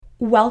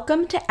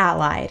Welcome to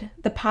Allied,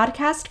 the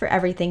podcast for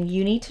everything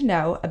you need to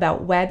know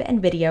about web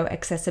and video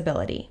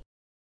accessibility.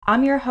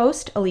 I'm your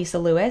host, Elisa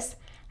Lewis,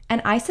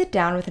 and I sit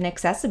down with an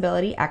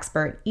accessibility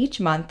expert each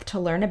month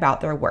to learn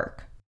about their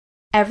work.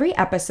 Every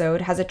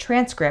episode has a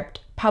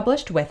transcript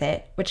published with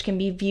it, which can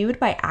be viewed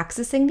by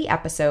accessing the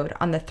episode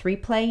on the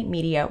 3Play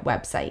Media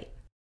website.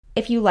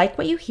 If you like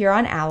what you hear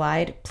on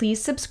Allied,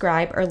 please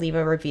subscribe or leave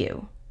a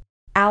review.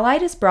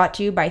 Allied is brought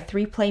to you by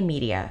 3Play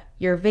Media,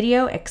 your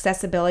video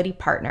accessibility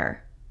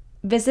partner.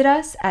 Visit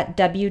us at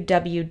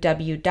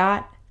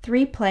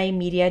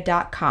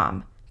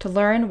www.3playmedia.com to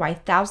learn why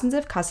thousands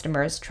of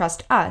customers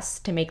trust us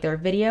to make their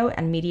video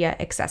and media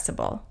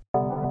accessible.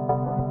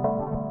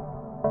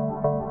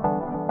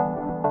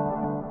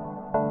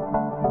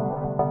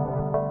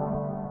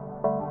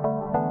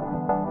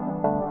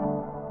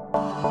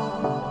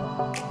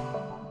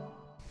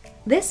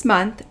 This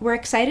month, we're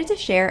excited to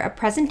share a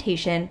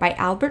presentation by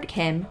Albert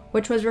Kim,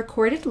 which was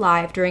recorded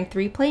live during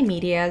 3Play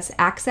Media's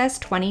Access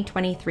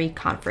 2023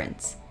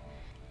 conference.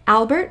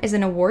 Albert is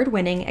an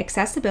award-winning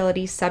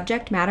accessibility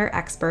subject matter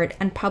expert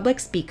and public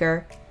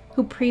speaker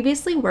who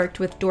previously worked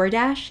with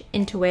DoorDash,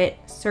 Intuit,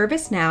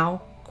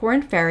 ServiceNow,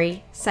 Korn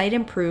Ferry,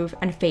 Siteimprove,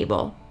 and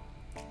Fable.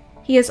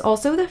 He is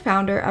also the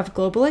founder of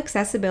Global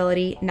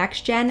Accessibility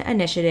NextGen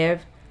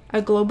Initiative,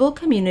 a global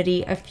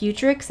community of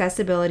future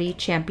accessibility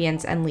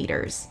champions and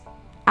leaders.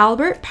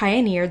 Albert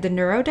pioneered the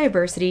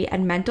neurodiversity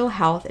and mental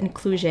health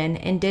inclusion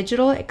in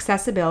digital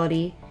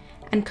accessibility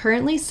and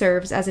currently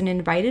serves as an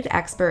invited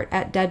expert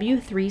at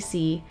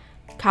W3C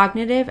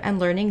Cognitive and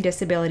Learning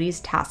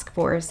Disabilities Task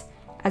Force,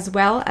 as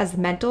well as the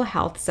Mental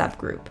Health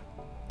Subgroup.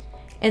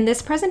 In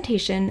this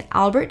presentation,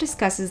 Albert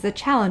discusses the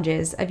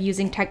challenges of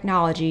using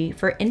technology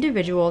for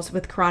individuals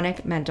with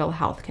chronic mental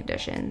health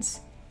conditions.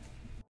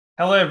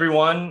 Hello,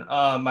 everyone.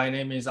 My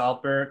name is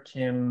Albert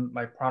Kim.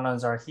 My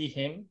pronouns are he,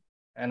 him,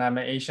 and I'm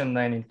an Asian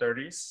man in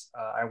 30s.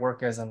 I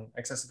work as an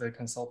accessibility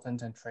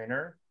consultant and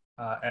trainer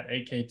at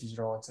AK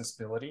Digital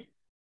Accessibility.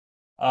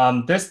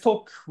 This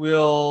talk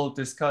will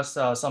discuss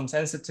some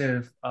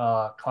sensitive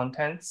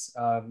contents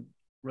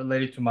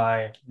related to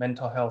my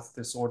mental health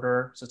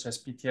disorder, such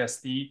as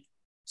PTSD.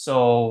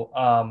 So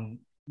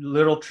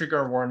little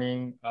trigger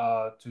warning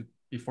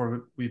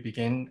before we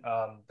begin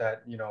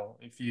that,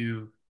 if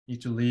you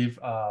need to leave,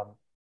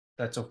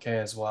 that's okay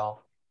as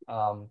well.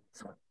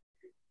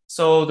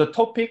 So the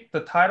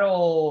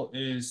title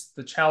is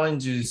The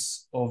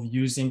Challenges of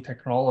Using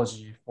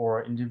Technology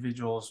for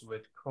Individuals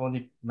with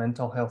Chronic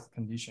Mental Health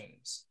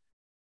Conditions.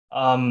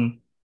 My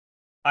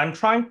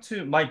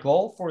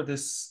goal for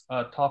this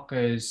talk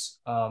is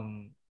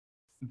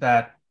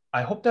that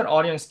I hope that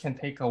audience can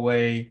take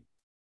away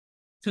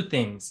two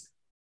things.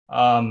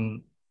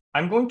 I'm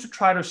going to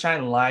try to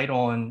shine light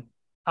on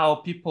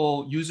how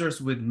users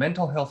with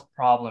mental health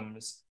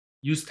problems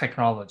use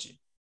technology.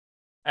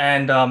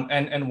 And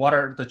what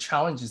are the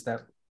challenges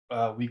that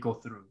we go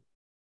through.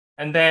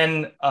 And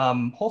then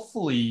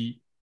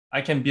hopefully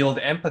I can build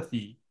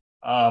empathy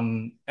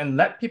and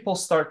let people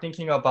start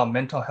thinking about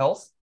mental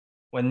health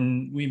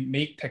when we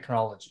make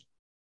technology,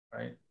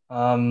 right?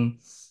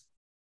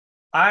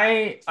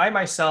 I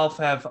myself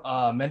have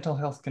mental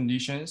health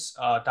conditions,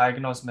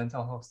 diagnosed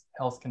mental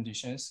health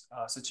conditions,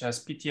 such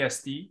as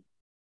PTSD,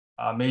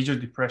 major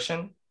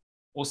depression,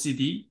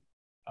 OCD,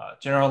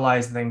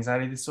 generalized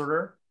anxiety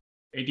disorder,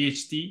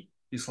 ADHD,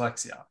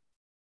 dyslexia.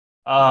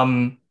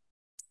 I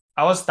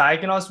was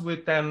diagnosed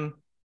with them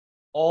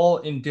all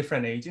in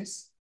different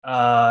ages.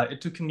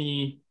 It took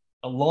me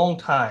a long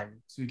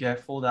time to get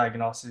full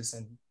diagnosis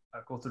and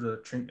go through the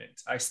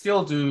treatment. I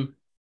still do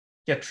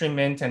get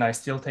treatment and I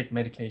still take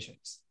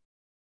medications.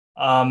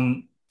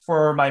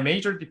 For my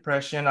major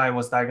depression, I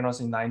was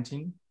diagnosed when I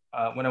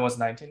was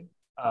 19.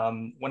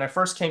 When I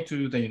first came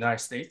to the United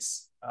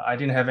States, I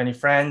didn't have any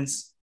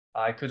friends.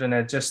 I couldn't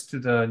adjust to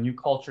the new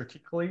culture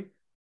quickly.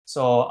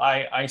 So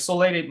I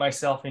isolated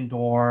myself in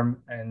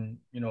dorm and,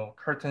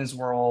 curtains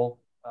were all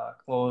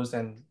closed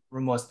and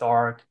room was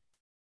dark.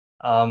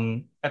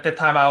 At that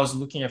time, I was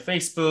looking at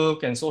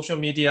Facebook and social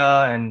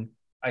media and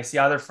I see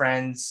other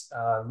friends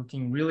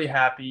looking really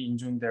happy,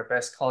 enjoying their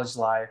best college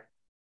life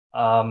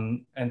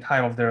and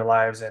time of their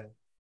lives, and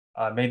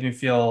made me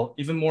feel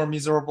even more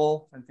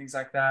miserable and things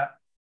like that.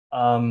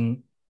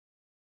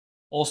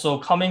 Also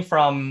coming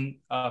from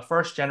a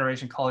first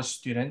generation college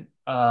student,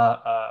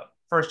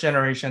 first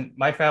generation,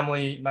 my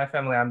family,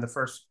 I'm the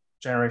first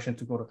generation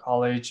to go to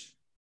college,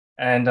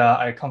 and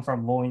I come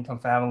from low income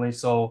family.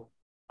 So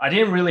I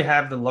didn't really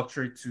have the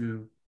luxury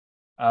to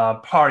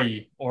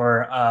party,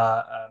 or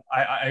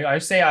I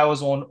say I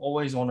was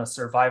always on a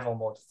survival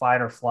mode, fight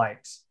or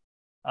flight,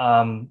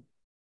 to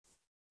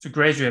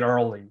graduate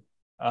early.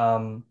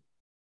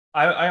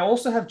 I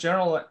also have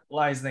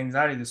generalized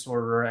anxiety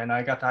disorder, and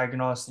I got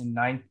diagnosed when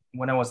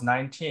I was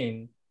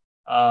 19.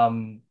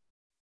 And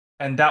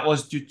that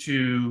was due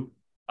to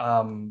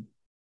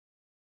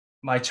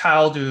my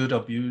childhood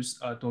abuse,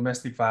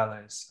 domestic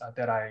violence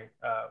that I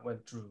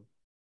went through.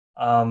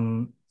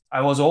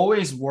 I was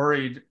always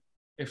worried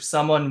if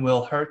someone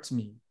will hurt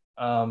me.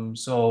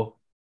 So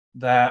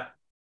that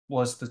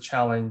was the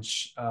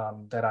challenge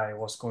that I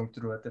was going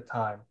through at the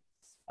time.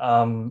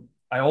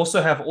 I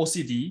also have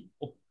OCD.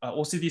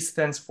 OCD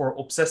stands for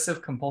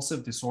obsessive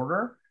compulsive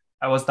disorder.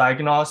 I was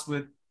diagnosed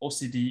with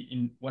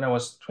OCD when I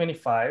was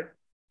 25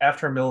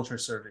 after military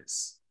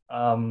service.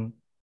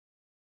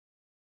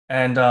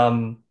 As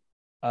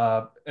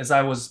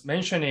I was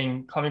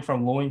mentioning, coming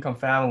from low-income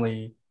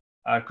family,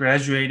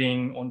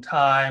 graduating on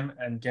time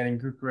and getting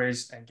good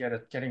grades and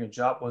getting a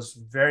job was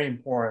very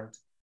important.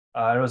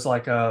 It was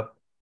like a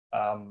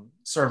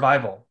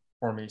survival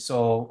for me.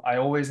 So I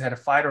always had a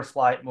fight or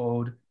flight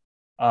mode.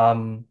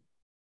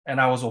 And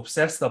I was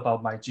obsessed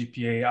about my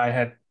GPA. I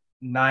had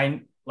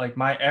like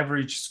my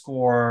average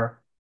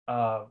score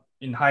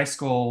in high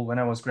school when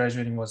I was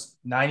graduating was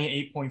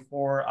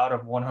 98.4 out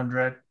of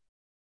 100.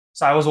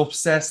 So I was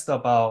obsessed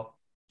about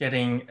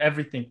getting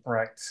everything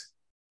correct,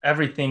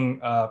 everything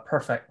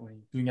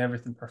perfectly, doing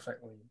everything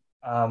perfectly.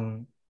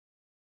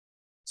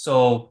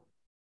 So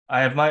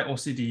I have my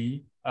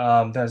OCD.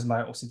 That's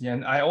my OCD.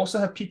 And I also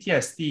have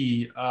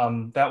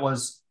PTSD. That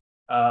was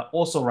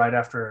also right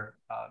after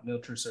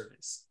military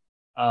service.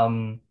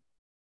 I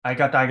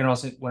got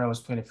diagnosed when I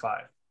was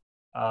 25.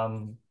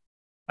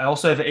 I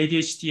also have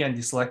ADHD and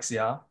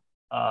dyslexia,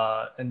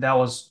 and that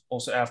was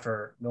also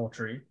after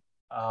military.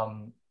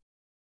 I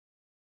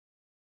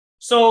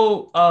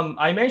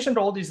mentioned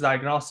all these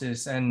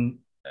diagnoses, and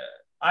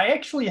I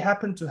actually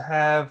happen to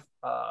have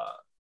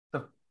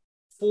the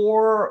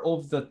 4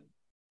 of the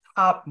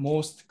top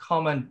most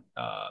common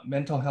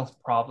mental health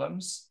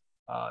problems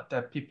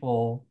that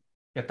people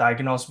get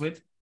diagnosed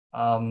with,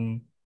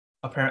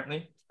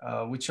 apparently,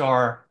 which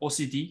are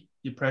OCD,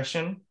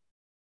 depression,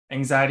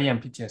 anxiety, and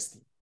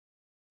PTSD.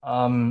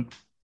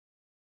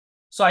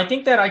 So I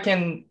think that I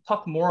can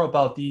talk more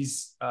about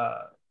these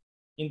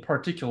in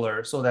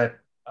particular so that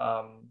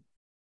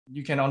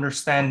you can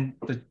understand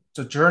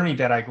the journey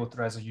that I go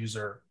through as a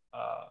user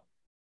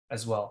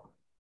as well.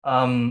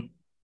 But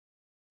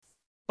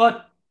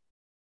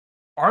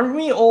aren't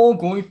we all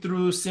going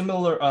through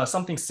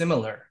something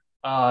similar?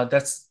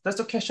 That's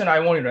a question I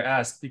wanted to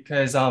ask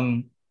because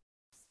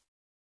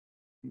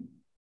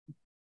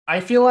I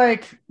feel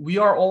like we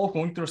are all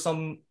going through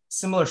some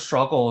similar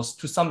struggles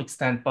to some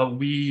extent, but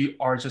we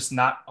are just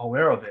not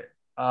aware of it.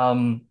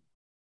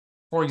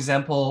 For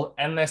example,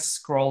 endless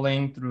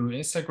scrolling through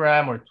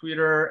Instagram or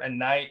Twitter at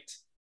night,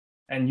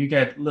 and you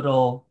get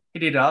little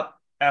heated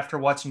up after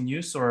watching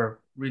news or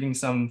reading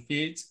some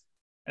feeds.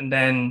 And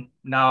then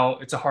now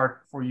it's hard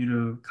for you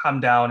to calm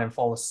down and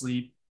fall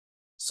asleep.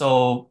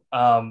 So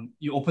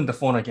you open the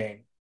phone again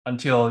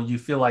until you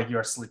feel like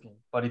you're sleeping,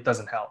 but it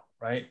doesn't help,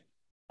 right?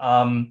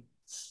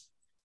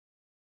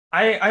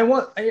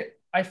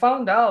 I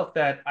found out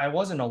that I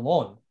wasn't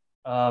alone.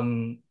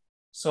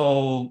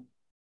 So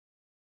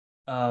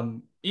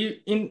in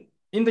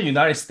the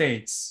United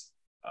States,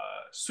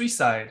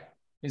 suicide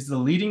is the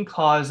leading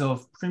cause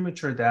of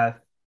premature death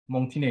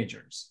among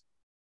teenagers.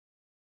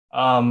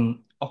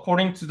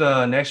 According to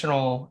the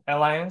National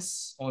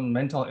Alliance on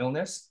Mental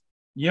Illness,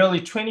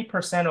 nearly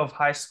 20% of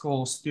high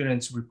school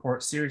students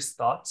report serious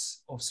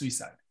thoughts of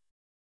suicide.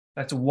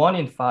 That's 1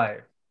 in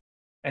 5.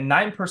 And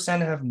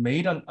 9% have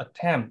made an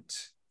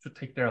attempt to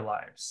take their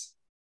lives.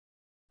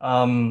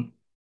 The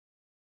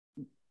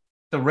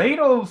rate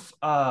of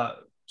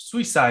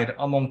suicide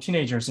among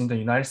teenagers in the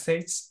United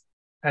States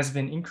has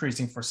been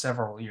increasing for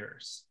several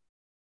years.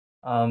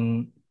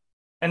 And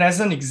as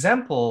an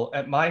example,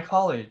 at my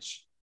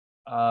college,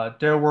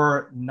 there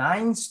were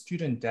 9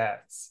 student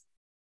deaths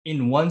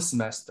in one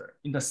semester,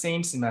 in the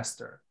same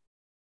semester.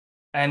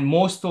 And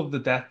most of the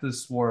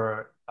deaths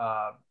were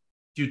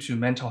due to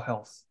mental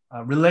health,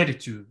 related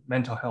to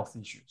mental health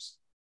issues.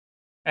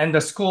 And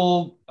the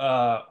school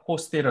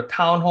hosted a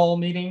town hall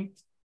meeting,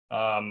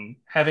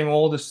 having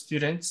all the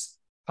students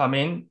come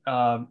in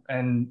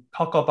and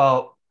talk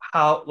about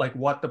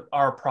what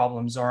our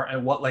problems are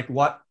and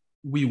what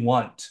we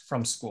want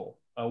from school,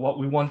 what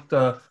we want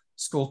the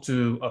school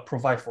to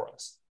provide for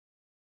us.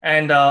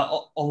 And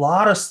a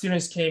lot of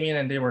students came in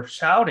and they were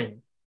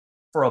shouting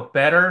for a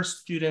better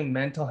student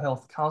mental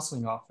health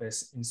counseling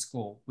office in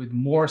school with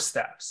more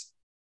staffs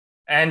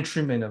and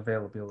treatment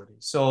availability.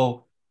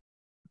 So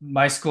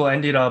my school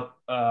ended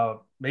up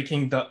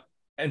making the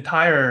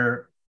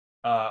entire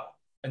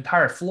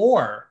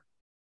floor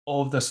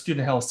of the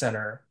student health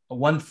center,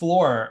 1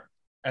 floor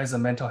as a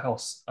mental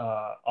health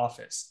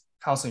office,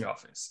 counseling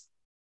office.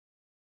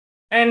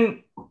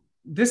 And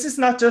this is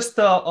not just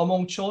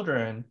among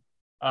children.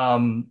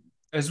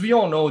 As we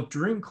all know,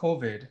 during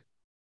COVID,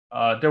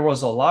 there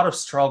was a lot of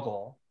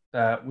struggle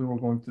that we were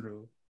going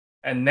through.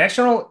 And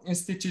National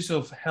Institutes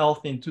of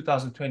Health in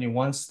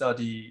 2021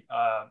 study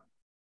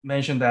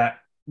mentioned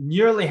that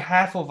nearly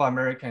half of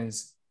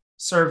Americans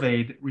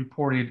surveyed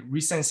reported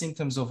recent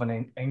symptoms of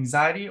an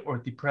anxiety or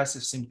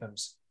depressive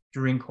symptoms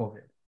during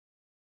COVID.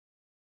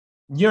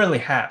 Nearly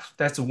half.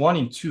 That's 1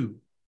 in 2.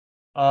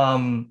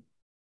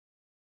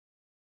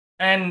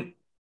 And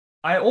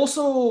I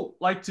also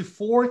like to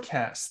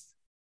forecast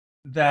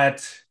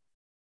that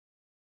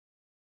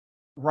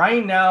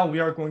right now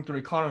we are going through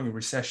economic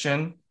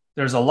recession.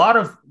 there's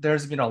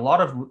been a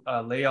lot of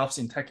layoffs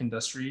in tech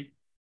industry,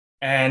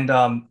 and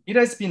it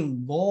has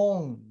been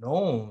long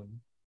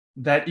known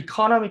that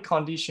economic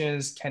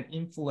conditions can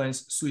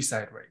influence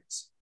suicide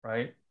rates,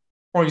 right?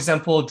 For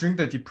example, during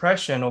the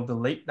depression of the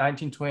late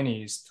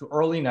 1920s to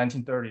early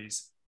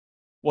 1930s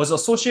was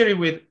associated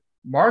with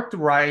marked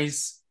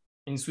rise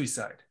in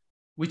suicide,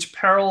 which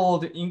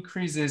paralleled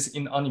increases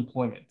in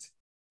unemployment.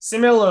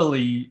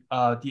 Similarly,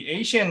 the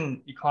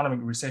Asian economic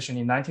recession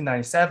in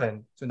 1997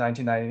 to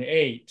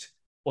 1998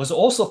 was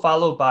also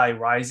followed by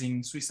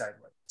rising suicide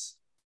rates.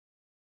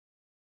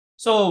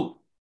 So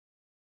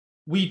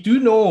we do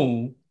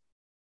know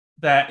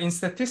that in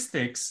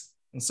statistics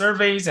and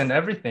surveys and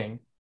everything,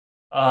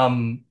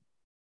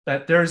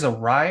 that there's a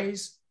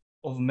rise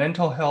of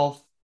mental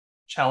health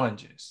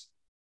challenges,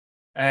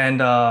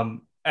 and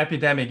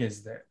epidemic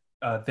is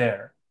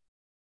there.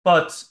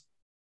 But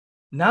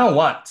now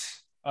what?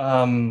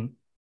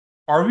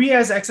 Are we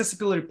as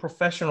accessibility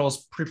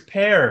professionals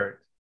prepared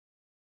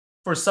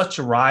for such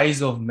a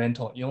rise of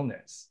mental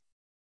illness?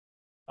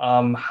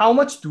 How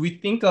much do we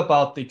think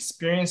about the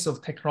experience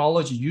of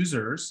technology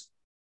users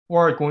who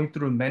are going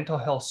through mental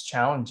health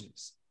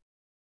challenges,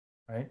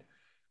 right?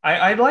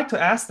 I'd like to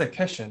ask that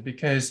question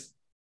because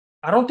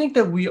I don't think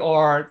that we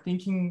are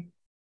thinking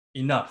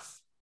enough,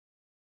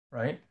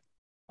 right?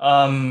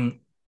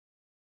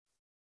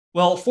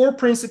 Well, four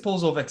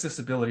principles of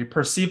accessibility: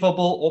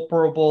 perceivable,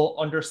 operable,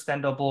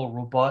 understandable,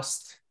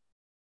 robust.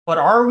 But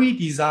are we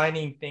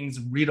designing things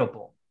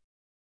readable?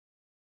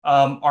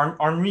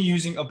 Aren't we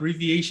using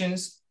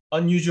abbreviations,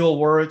 unusual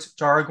words,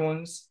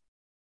 jargons?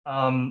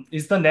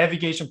 Is the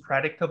navigation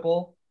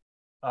predictable?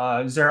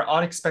 Is there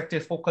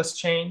unexpected focus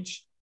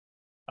change?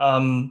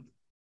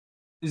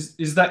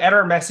 Is the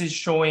error message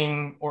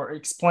showing or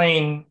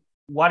explain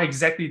what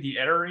exactly the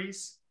error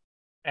is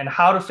and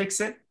how to fix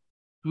it?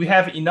 Do we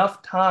have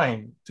enough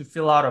time to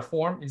fill out a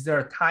form? Is there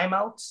a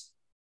timeout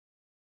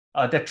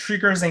that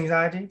triggers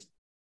anxiety?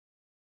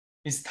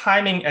 Is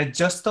timing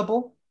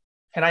adjustable?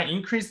 Can I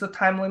increase the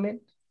time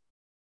limit?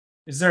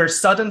 Is there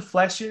sudden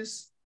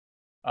flashes?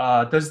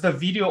 Does the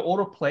video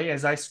autoplay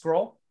as I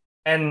scroll?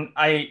 And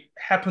I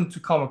happen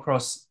to come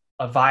across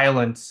a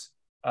violent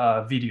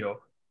video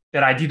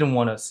that I didn't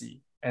want to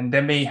see, and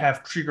that may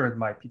have triggered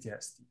my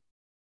PTSD,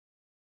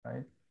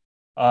 right?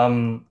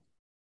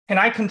 Can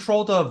I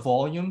control the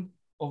volume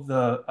of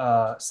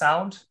the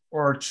sound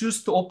or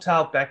choose to opt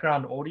out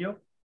background audio?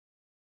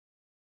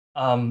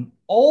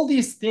 All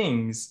these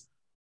things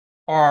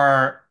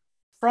are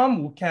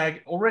from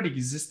WCAG, already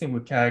existing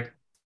WCAG,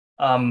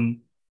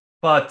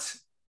 but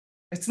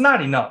it's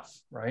not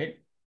enough, right?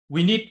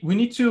 We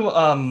need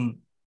to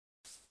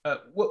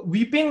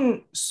we've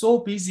been so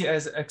busy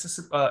as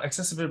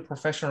accessibility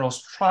professionals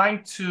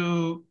trying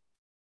to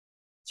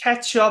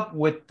catch up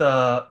with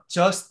the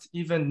just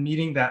even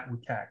meeting that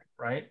WCAG,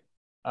 right?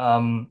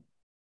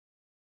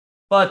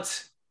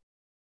 But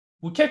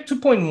WCAG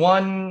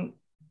 2.1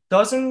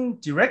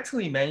 doesn't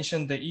directly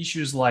mention the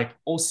issues like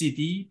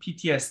OCD,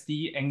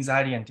 PTSD,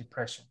 anxiety, and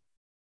depression.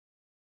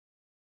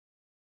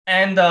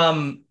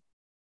 And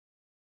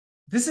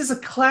this is a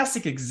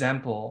classic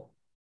example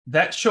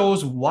that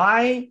shows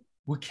why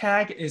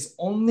WCAG is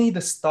only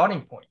the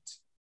starting point,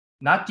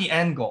 not the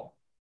end goal,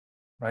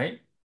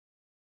 right?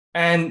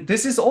 And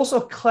this is also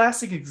a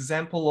classic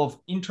example of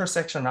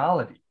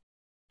intersectionality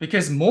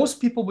because most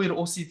people with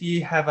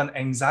OCD have an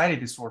anxiety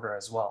disorder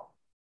as well.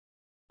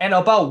 And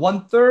about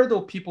 1/3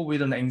 of people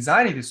with an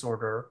anxiety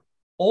disorder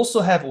also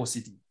have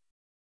OCD.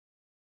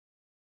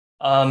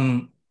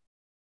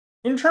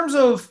 In terms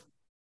of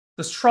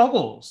the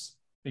struggles,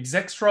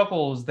 exact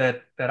struggles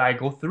that I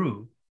go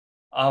through,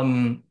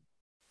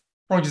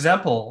 for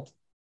example,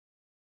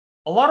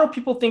 a lot of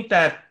people think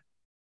that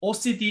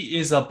OCD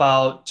is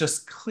about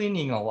just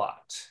cleaning a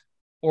lot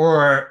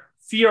or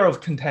fear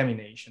of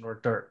contamination or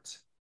dirt.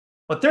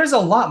 But there's a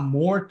lot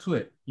more to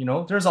it, you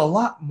know, there's a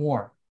lot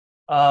more.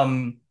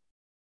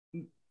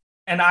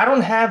 And I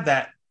don't have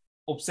that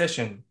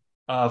obsession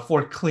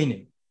for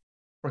cleaning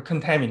or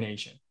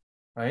contamination,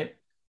 right?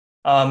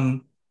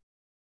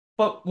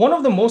 But one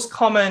of the most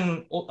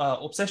common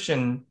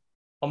obsession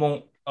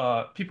among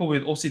people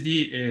with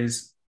OCD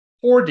is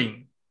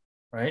hoarding,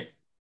 right?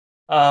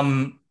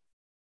 And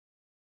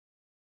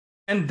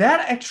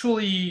that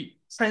actually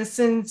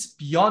transcends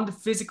beyond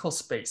physical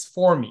space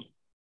for me.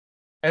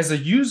 As a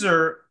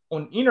user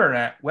on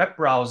internet, web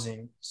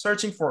browsing,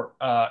 searching for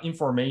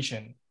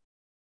information,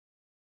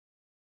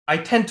 I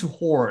tend to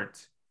hoard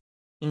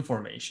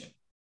information.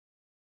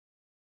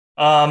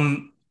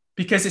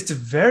 Because it's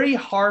very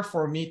hard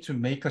for me to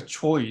make a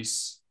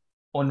choice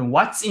on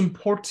what's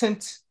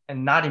important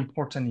and not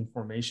important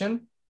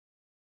information.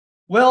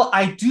 Well,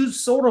 I do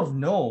sort of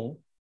know,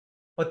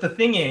 but the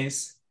thing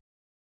is,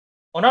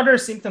 another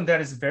symptom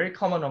that is very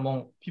common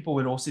among people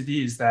with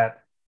OCD is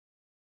that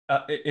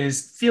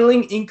is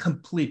feeling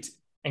incomplete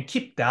and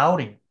keep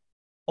doubting.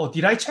 Oh,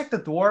 did I check the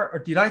door? Or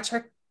did I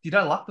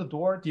lock the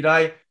door? Did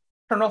I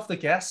turn off the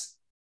gas?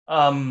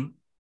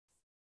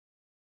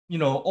 You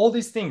know, all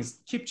these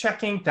things, keep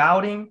checking,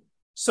 doubting.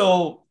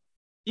 So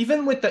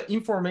even with the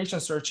information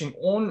searching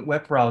on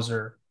web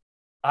browser,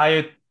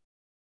 I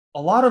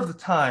a lot of the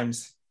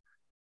times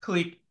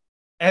click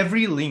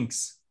every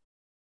links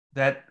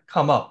that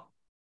come up,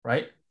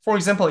 right? For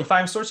example, if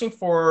I'm searching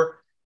for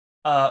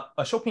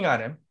a shopping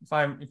item,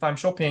 if I'm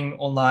shopping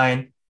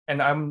online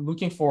and I'm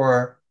looking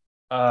for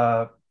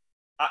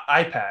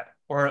iPad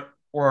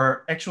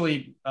or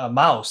actually a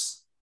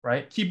mouse,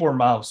 right? Keyboard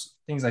mouse,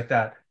 things like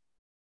that.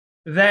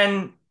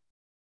 Then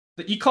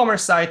the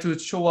e-commerce site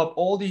would show up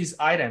all these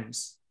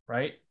items,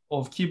 right,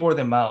 of keyboard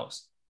and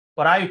mouse.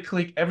 But I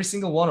click every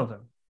single one of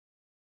them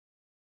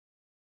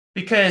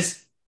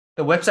because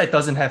the website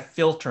doesn't have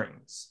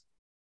filterings,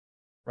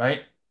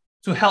 right?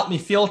 To help me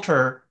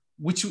filter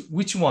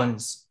which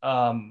ones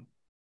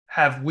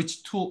have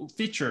which tool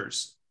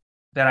features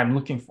that I'm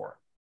looking for,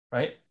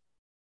 right?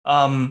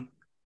 Um,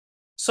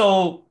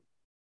 so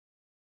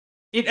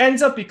it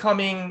ends up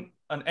becoming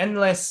an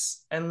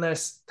endless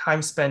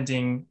time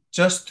spending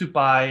just to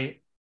buy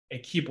a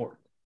keyboard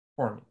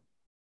for me.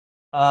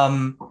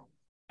 Um,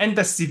 and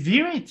the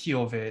severity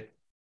of it,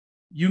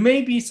 you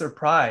may be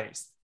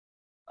surprised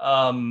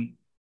um,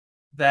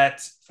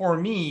 that for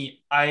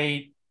me,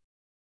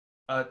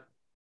 uh,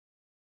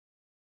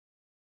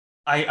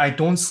 I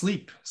don't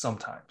sleep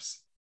sometimes.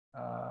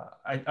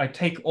 I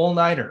take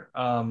all-nighter.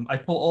 I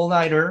pull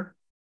all-nighter,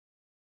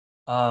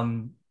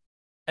 um,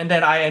 and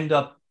then I end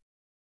up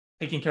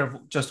taking care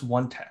of just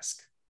one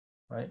task,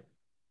 right?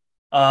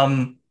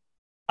 Um,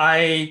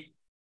 I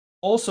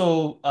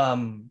also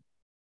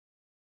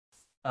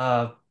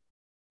uh,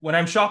 when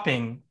I'm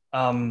shopping,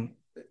 when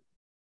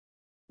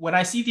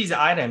I see these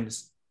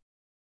items,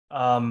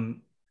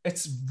 um,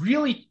 it's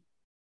really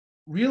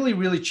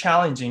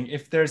challenging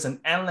if there's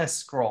an endless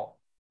scroll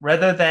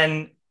rather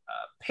than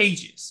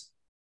pages,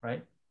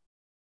 right?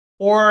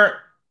 Or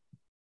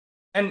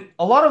and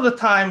a lot of the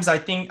times, I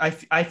think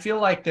I feel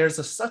like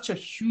there's such a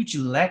huge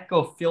lack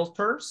of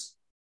filters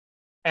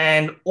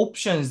and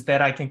options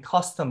that I can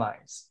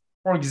customize.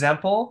 For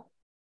example,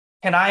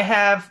 can I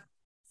have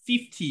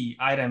 50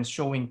 items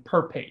showing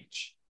per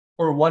page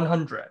or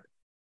 100,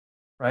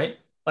 right?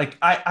 Like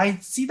I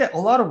see that a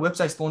lot of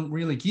websites don't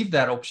really give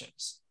that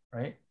options,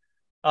 right?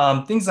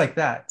 Things like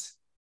that.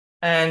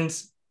 And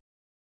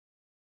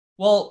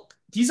well,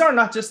 these are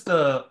not just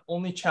the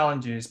only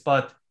challenges,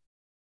 but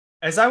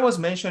as I was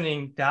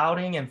mentioning,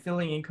 doubting and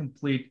feeling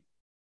incomplete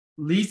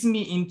leads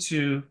me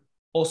into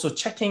also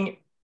checking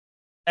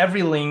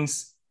every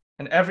links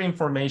and every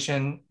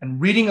information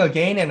and reading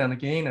again and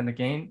again and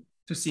again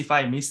to see if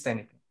I missed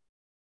anything,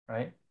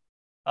 right?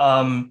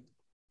 Um,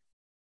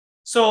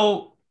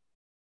 so,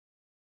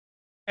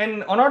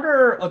 and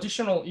another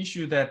additional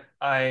issue that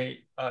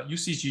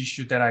usage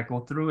issue that I go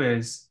through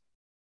is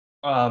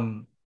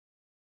um,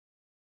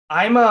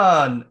 I'm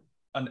an,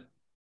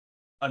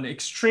 an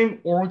extreme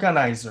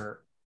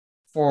organizer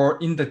for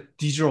in the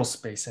digital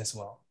space as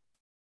well.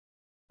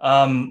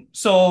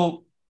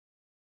 So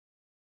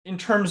in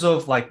terms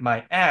of like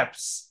my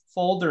apps,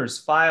 folders,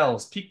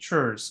 files,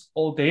 pictures,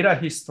 all data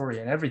history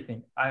and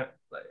everything,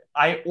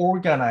 I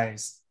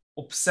organize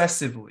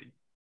obsessively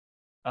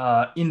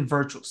in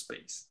virtual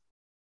space.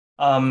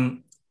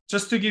 Um,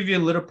 just to give you a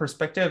little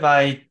perspective,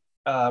 I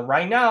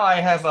right now I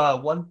have a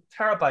 1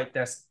 terabyte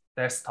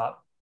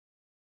desktop,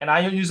 and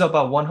I use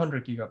about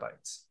 100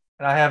 gigabytes,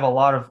 and I have a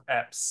lot of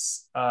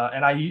apps,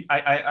 and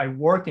I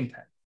work in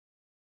tech,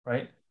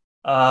 right?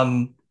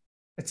 Um,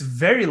 it's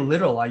very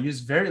little. I use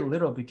very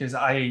little because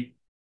I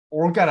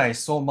organize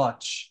so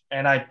much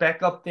and I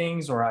back up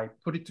things or I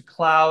put it to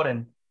cloud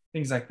and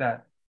things like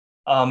that.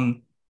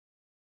 Um,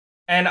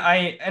 and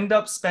I end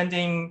up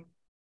spending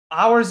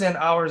hours and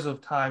hours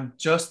of time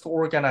just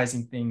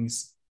organizing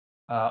things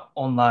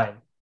online,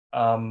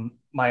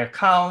 my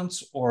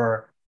accounts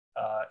or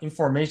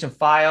information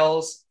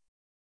files.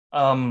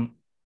 Um,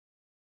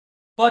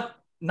 but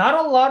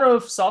not a lot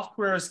of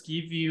softwares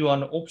give you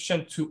an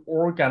option to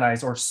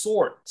organize or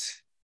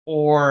sort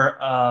or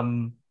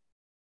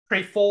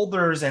create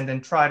folders and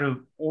then try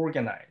to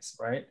organize,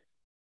 right?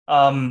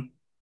 Um,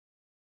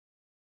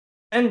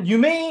 and you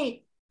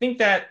may think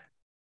that,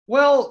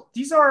 well,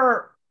 these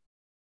are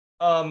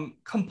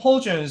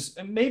compulsions,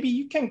 and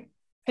maybe can't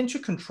you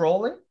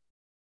control it?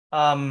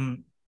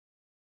 Um,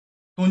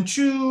 don't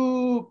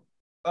you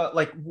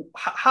like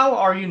how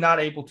are you not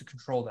able to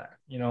control that?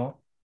 You know,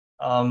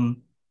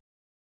 um,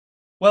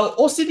 well,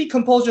 OCD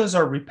compulsions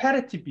are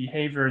repetitive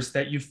behaviors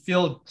that you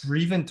feel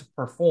driven to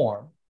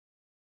perform.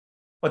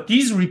 But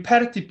these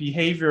repetitive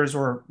behaviors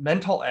or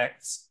mental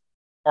acts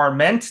are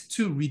meant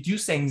to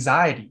reduce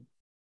anxiety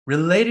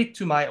related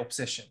to my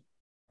obsession,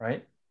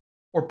 right?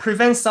 Or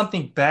prevent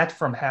something bad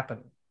from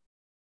happening.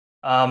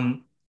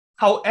 Um,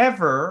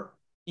 However,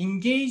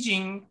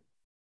 engaging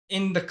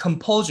in the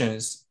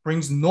compulsions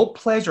brings no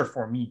pleasure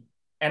for me.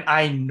 And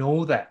I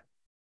know that,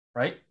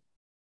 right?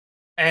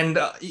 And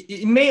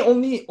it may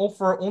only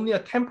offer only a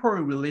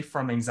temporary relief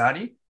from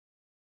anxiety,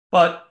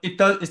 but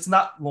it's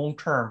not long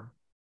term.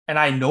 And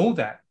I know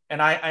that.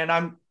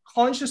 I'm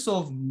conscious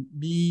of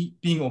me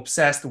being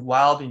obsessed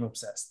while being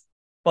obsessed.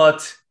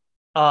 But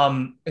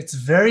it's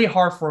very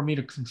hard for me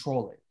to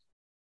control it,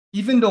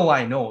 even though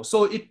I know.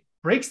 So it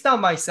breaks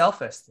down my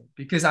self-esteem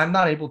because I'm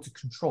not able to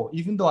control,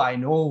 even though I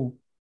know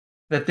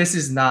that this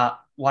is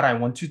not what I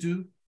want to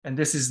do, and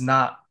this is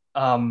not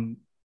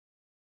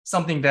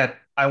something that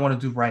I want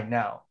to do right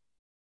now.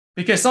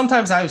 Because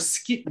sometimes I would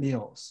skip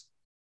meals.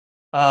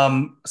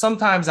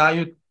 Sometimes I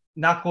would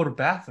not go to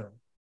bathroom,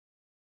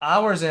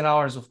 hours and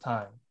hours of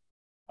time,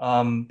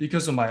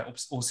 because of my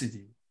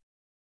OCD.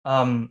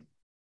 Um,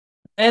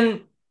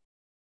 and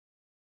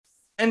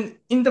and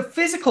in the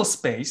physical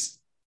space,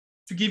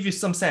 to give you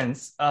some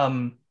sense,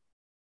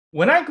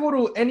 when I go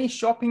to any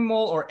shopping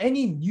mall or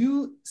any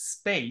new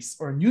space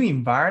or new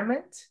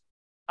environment,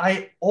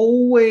 I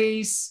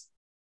always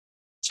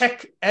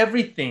check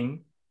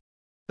everything,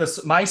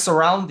 my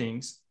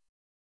surroundings,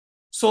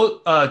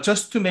 so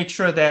just to make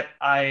sure that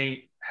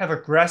I have a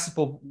grasp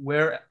of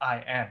where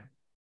I am,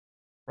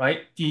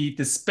 right?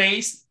 The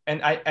space,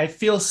 and I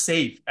feel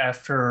safe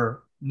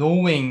after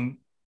knowing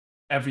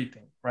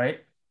everything,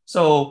 right?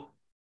 So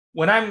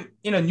when I'm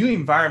in a new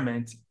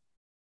environment,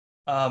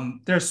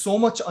 there's so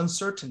much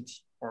uncertainty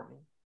for me.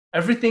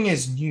 Everything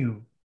is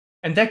new,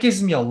 and that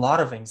gives me a lot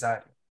of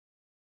anxiety,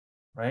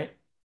 right?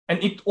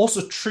 And it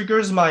also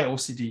triggers my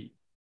OCD.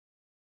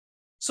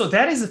 So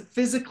that is a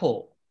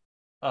physical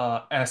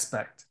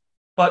aspect.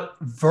 But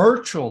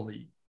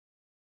virtually,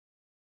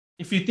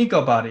 if you think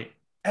about it,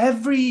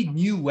 every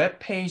new web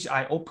page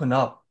I open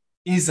up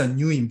is a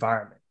new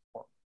environment.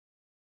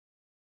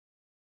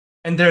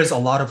 And there's a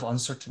lot of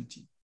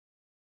uncertainty,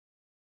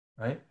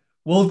 right?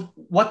 Well,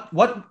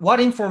 what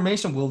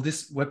information will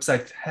this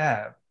website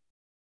have?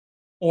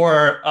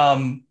 Or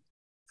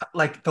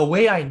like the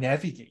way I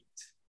navigate,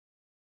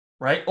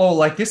 right? Or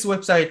like this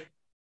website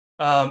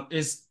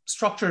is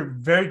structured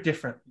very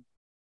differently.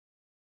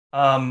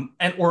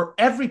 And or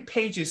every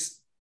page's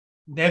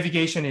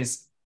navigation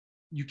is,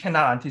 you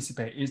cannot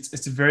anticipate.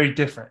 It's very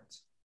different.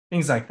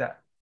 Things like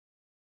that.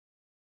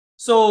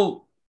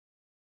 So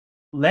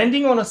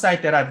landing on a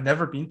site that I've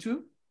never been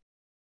to,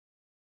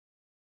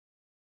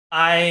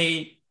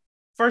 I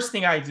first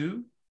thing I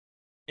do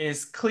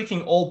is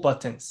clicking all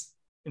buttons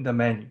in the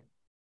menu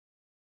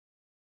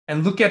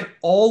and look at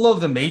all of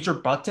the major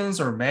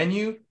buttons or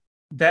menu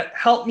that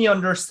help me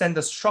understand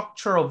the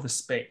structure of the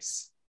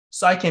space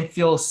so I can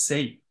feel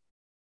safe,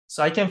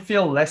 so I can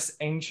feel less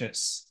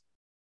anxious.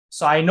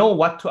 So I know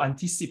what to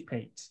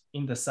anticipate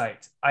in the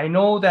site. I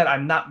know that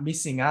I'm not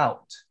missing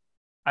out.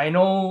 I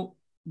know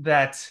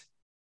that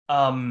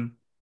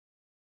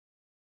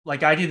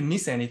like I didn't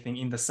miss anything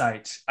in the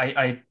site.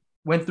 I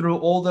went through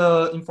all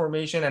the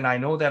information and I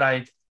know that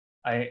I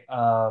I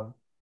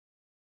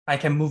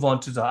can move on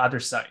to the other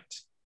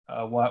site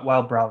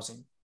while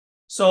browsing.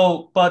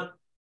 So, but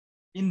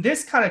in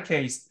this kind of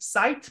case,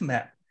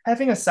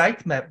 having a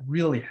sitemap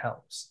really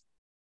helps.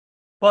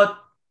 But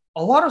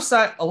a lot of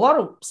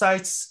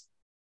sites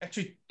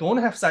actually don't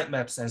have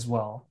sitemaps as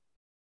well.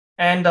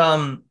 And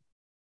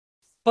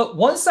but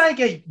once I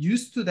get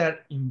used to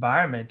that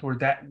environment or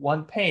that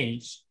one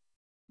page,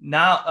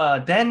 now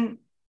then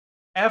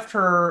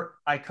after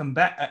I come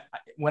back,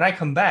 when I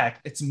come back,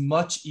 it's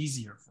much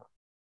easier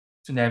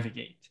to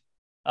navigate.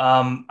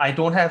 I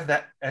don't have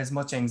that as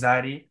much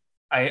anxiety.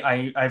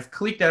 I've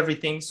clicked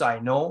everything, so I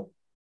know.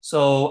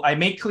 So I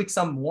may click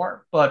some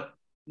more, but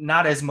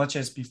not as much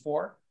as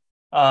before.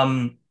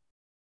 Um,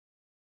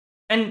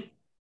 and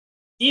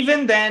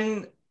even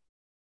then,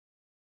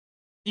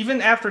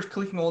 even after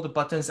clicking all the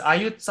buttons,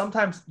 I would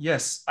sometimes,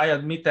 yes, I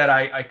admit that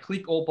I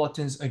click all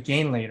buttons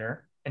again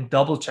later and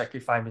double check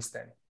if I missed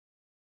any,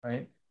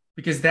 right?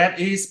 Because that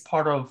is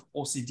part of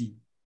OCD.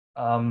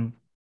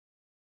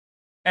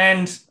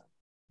 And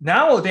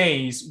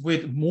nowadays,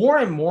 with more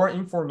and more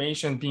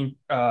information being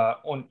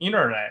on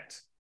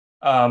internet,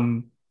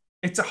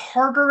 it's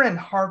harder and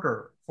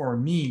harder for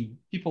me,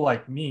 people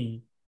like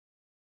me,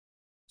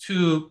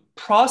 to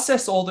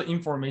process all the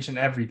information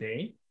every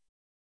day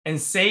and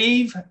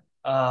save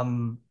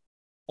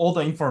all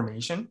the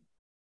information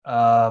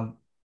um,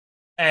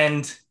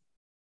 and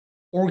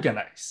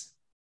organize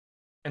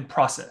and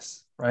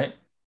process, right?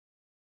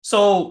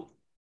 So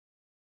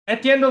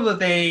at the end of the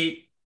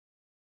day,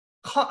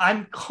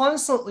 I'm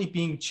constantly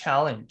being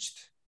challenged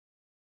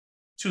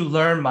to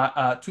learn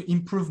to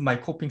improve my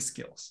coping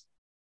skills,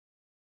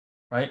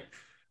 right?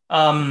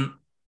 Um,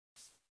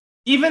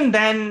 even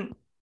then,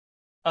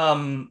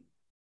 um,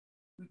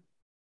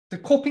 the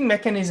coping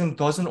mechanism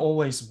doesn't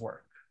always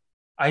work.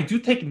 I do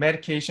take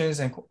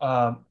medications and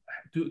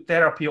do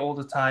therapy all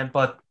the time,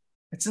 but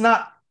it's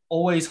not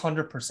always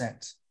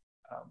 100%.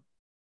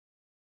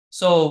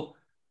 So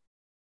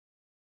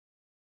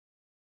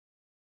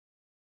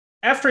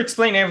after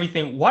explaining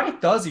everything, what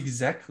it does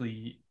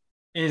exactly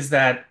is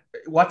that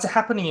what's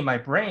happening in my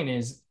brain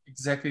is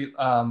exactly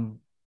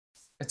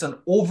it's an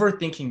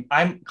overthinking.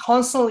 I'm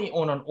constantly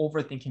on an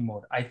overthinking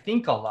mode. I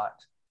think a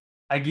lot.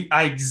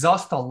 I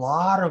exhaust a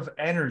lot of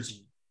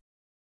energy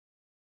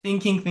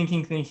thinking,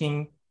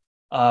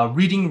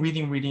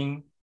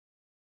 reading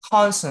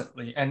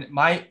constantly. And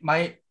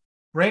my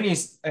brain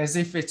is as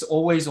if it's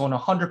always on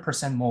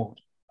 100% mode,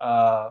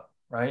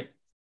 right?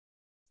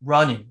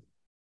 Running.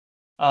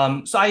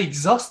 So I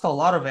exhaust a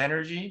lot of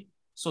energy.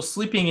 So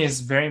sleeping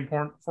is very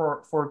important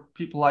for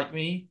people like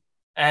me.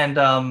 And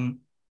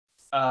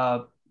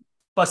uh,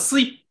 but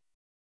sleep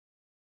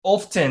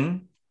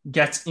often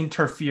gets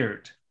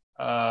interfered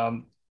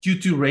due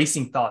to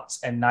racing thoughts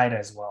at night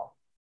as well.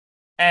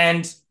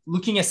 And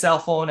looking at cell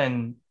phone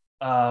and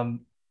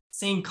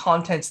seeing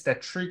contents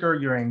that trigger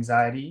your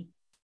anxiety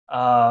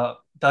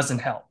doesn't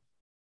help,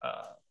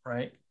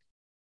 right?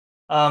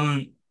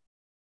 Um,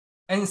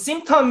 and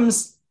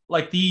symptoms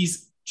like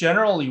these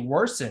generally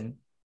worsen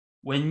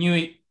when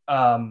you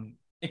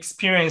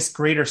experience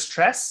greater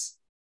stress,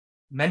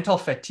 mental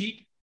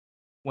fatigue,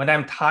 when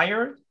I'm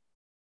tired,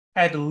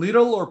 had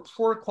little or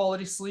poor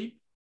quality sleep,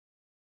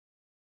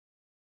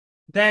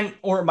 then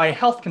or my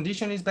health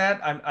condition is bad,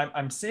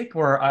 I'm sick,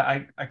 or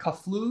I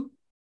caught flu,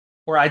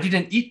 or I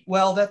didn't eat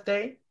well that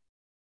day,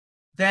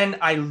 then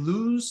I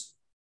lose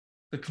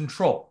the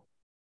control.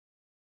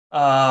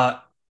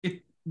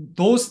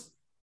 Those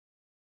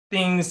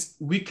things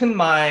weaken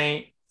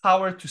my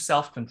power to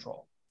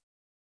self-control,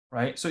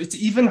 right? So it's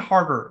even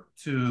harder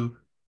to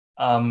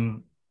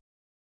um,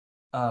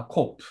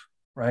 cope,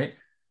 right?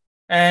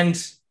 And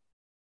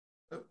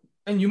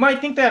you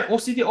might think that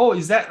OCD, oh,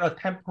 is that a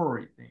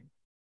temporary thing?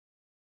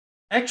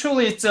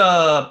 Actually, it's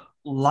a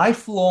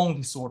lifelong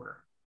disorder.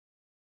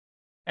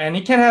 And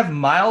it can have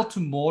mild to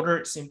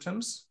moderate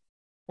symptoms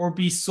or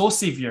be so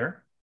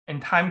severe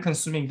and time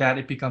consuming that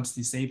it becomes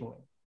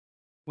disabling,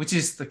 which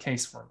is the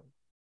case for me.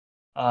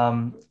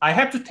 I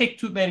have to take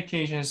 2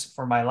 medications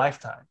for my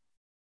lifetime.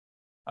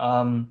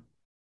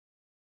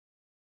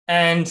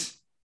 And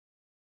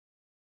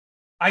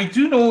I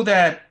do know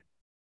that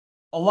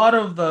a lot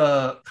of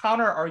the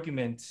counter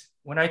argument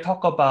when I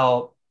talk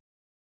about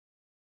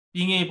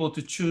being able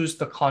to choose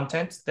the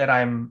content that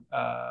I'm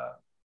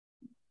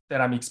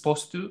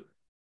exposed to,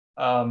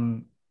 a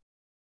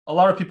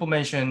lot of people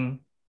mention,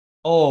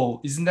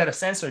 "Oh, isn't that a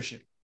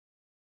censorship?"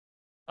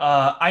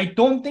 I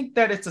don't think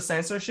that it's a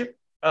censorship.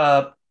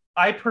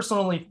 I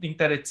personally think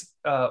that it's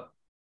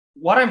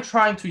what I'm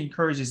trying to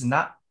encourage is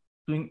not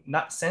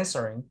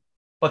censoring,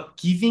 but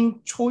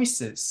giving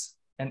choices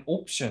and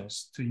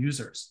options to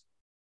users.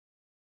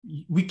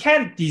 We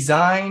can't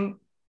design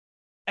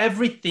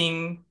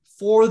everything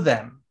for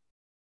them,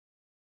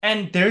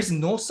 and there's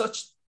no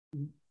such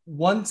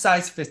one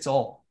size fits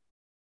all,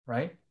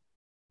 right?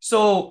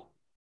 So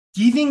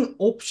giving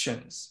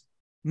options,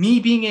 me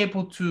being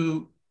able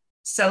to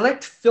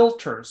select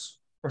filters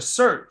or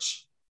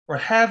search or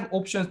have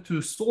options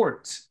to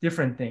sort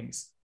different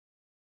things,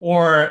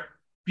 or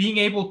being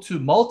able to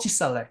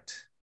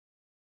multi-select,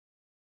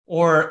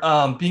 or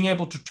being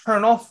able to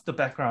turn off the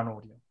background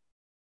audio,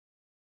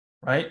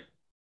 right?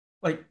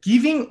 Like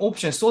giving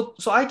options so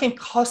I can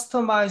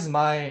customize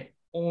my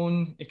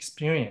own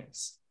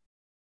experience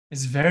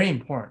is very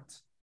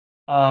important,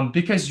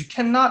 because you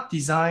cannot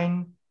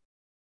design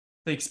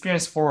the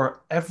experience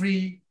for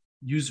every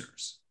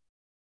users.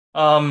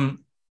 And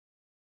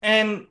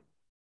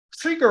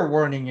trigger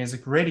warning is a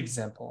great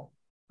example,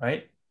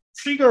 right?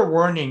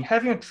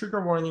 Having a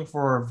trigger warning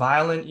for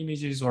violent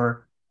images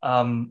or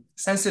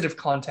sensitive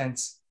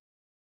contents,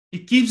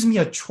 it gives me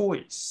a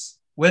choice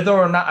whether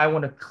or not I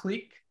want to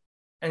click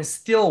and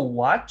still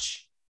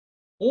watch,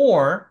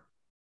 or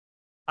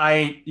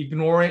I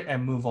ignore it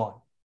and move on.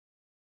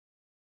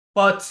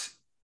 But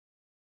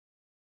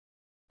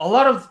a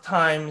lot of the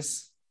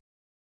times,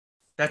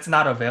 that's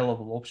not an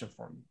available option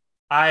for me.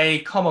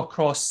 I come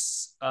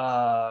across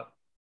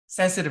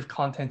sensitive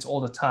content all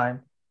the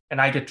time,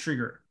 and I get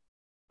triggered.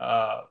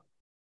 Uh,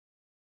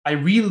 I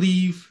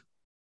relive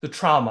the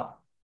trauma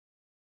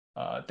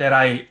that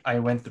I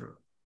went through.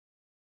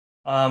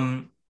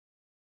 Um,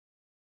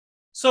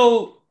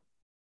 so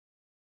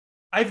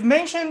I've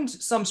mentioned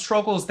some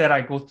struggles that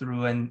I go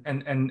through and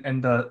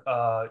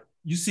the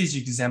usage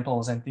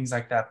examples and things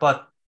like that,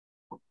 but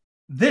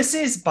this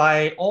is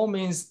by no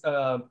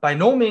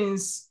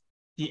means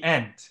the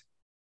end.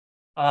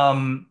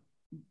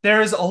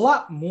 There is a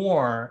lot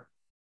more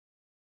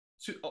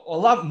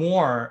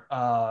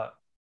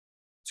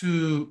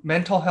to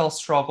mental health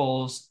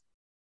struggles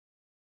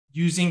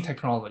using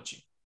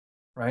technology,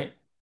 right?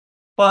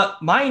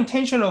 But my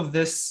intention of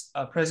this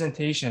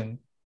presentation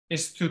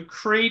is to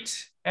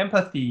create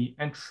empathy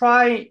and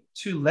try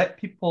to let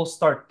people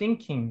start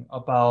thinking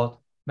about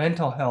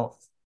mental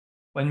health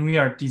when we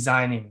are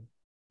designing,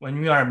 when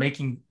we are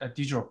making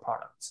digital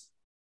products.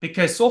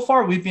 Because so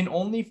far we've been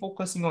only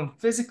focusing on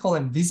physical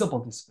and visible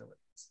disabilities,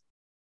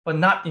 but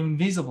not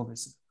invisible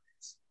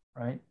disabilities,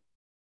 right?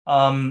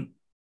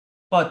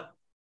 But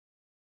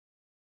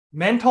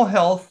mental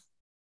health,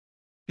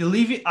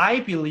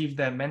 I believe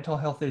that mental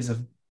health is a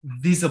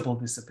visible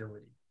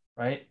disability,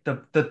 right?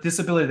 The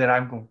disability that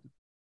I'm going through.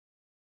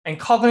 And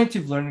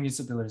cognitive learning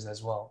disabilities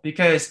as well.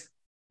 Because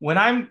when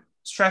I'm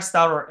stressed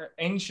out or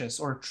anxious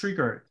or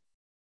triggered,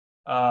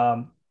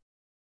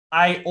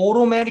 I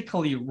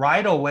automatically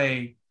right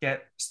away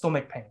get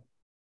stomach pain.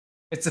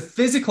 It's a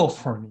physical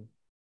for me.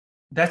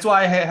 That's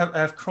why I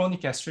have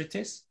chronic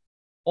gastritis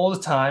all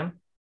the time,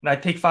 and I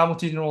take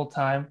famotidine all the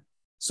time.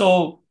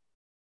 So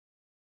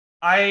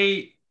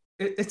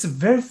it's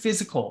very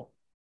physical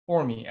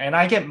for me, and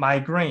I get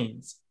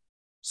migraines.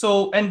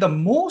 So, and the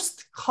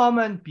most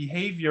common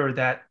behavior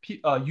that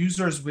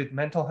users with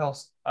mental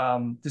health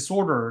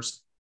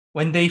disorders,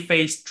 when they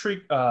face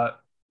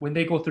when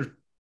they go through,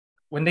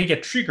 when they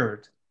get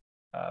triggered,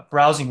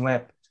 browsing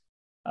web,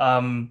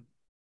 um,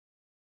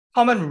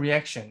 common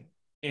reaction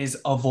is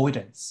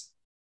avoidance,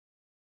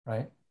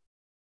 right?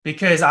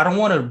 Because I don't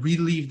want to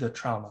relieve the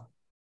trauma.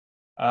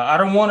 I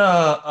don't want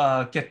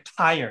to get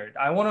tired.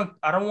 I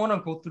don't want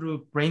to go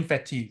through brain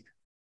fatigue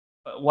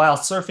while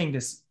surfing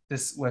this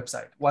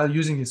website, while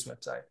using this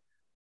website,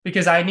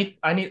 because I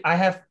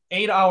have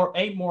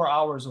 8 more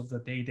hours of the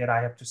day that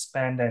I have to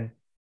spend and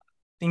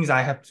things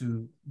I have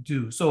to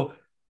do. So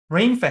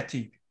brain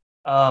fatigue,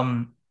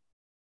 and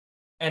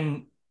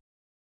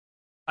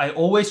I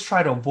always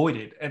try to avoid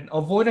it. And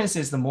avoidance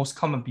is the most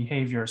common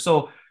behavior.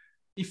 So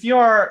if you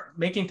are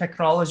making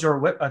technology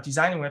or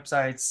designing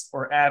websites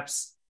or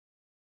apps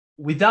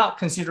without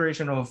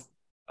consideration of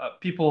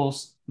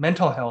people's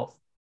mental health,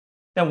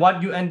 then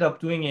what you end up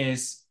doing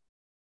is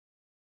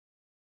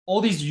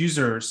all these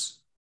users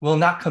will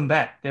not come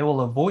back. They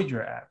will avoid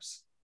your apps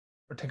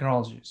or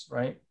technologies,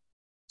 right?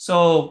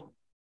 So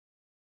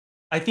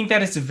I think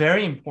that it's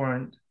very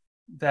important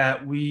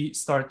that we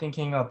start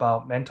thinking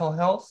about mental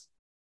health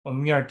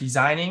when we are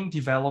designing,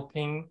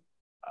 developing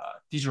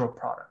digital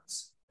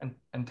products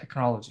and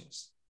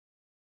technologies.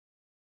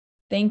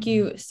 Thank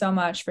you so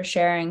much for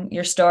sharing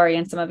your story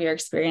and some of your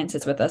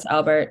experiences with us,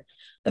 Albert.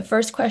 The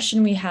first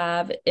question we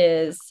have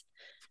is,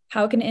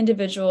 how can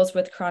individuals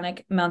with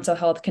chronic mental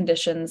health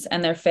conditions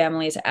and their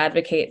families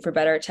advocate for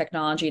better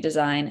technology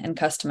design and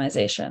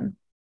customization?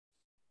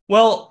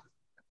 Well,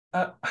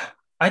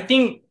 I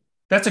think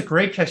that's a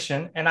great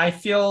question, and I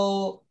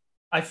feel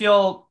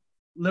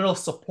little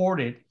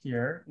supported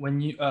here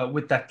when you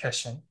with that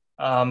question.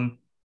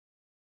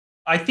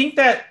 I think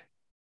that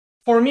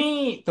for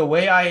me, the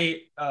way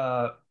I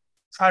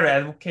try to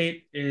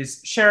advocate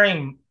is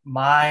sharing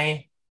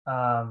my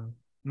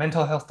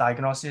mental health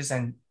diagnosis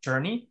and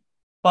journey,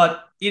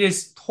 but it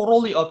is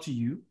totally up to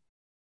you.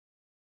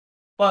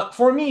 But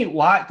for me,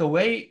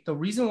 the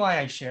reason why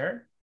I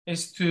share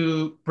is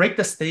to break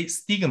the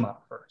stigma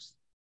first,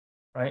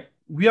 right?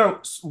 We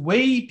are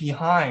way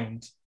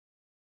behind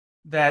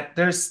that.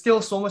 There's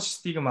still so much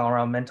stigma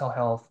around mental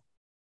health,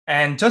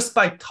 and just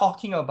by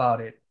talking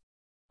about it,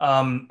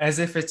 as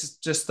if it's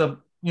just a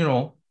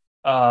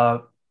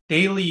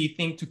daily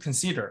thing to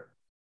consider,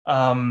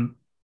 I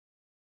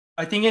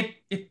think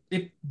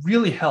it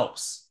really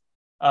helps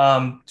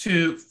for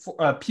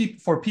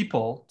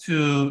people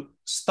to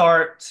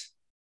start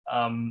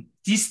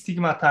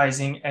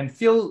destigmatizing and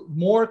feel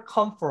more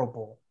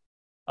comfortable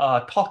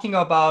talking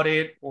about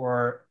it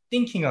or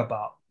thinking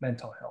about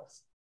mental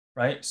health,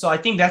 right? So I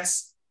think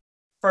that's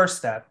first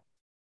step.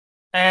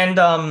 And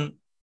I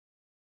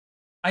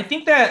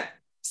think that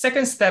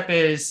second step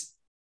is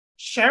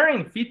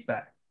sharing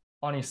feedback.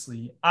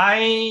 Honestly,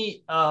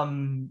 I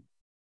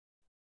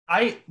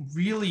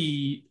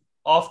really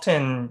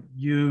often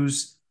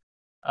use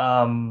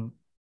the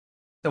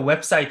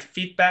website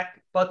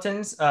feedback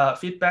buttons,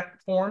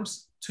 feedback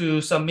forms to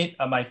submit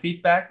my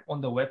feedback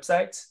on the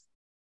website.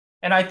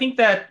 And I think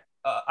that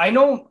I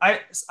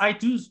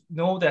do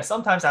know that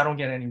sometimes I don't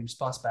get any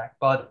response back,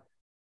 but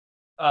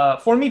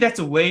for me, that's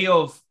a way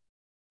of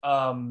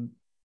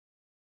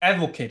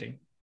advocating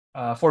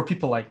for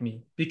people like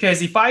me.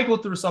 Because if I go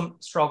through some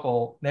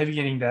struggle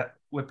navigating that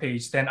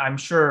webpage, then I'm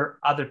sure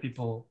other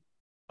people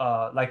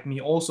like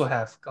me also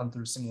have gone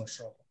through similar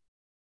struggle.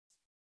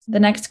 The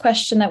next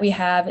question that we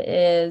have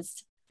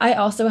is, I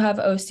also have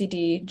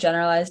OCD,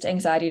 generalized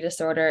anxiety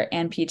disorder,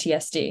 and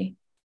PTSD.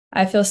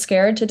 I feel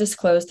scared to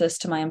disclose this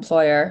to my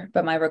employer,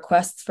 but my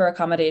requests for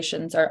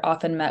accommodations are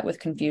often met with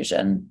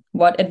confusion.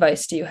 What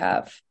advice do you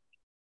have?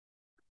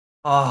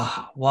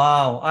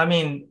 Wow. I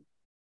mean,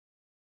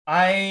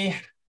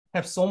 I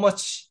have so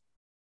much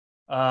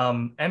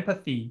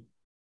empathy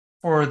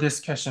for this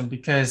question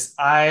because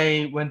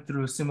I went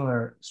through a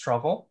similar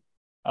struggle.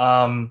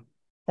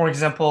 For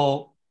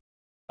example,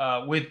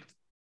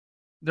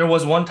 there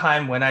was one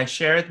time when I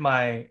shared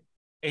my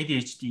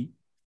ADHD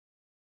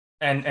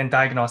and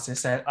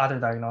diagnosis and other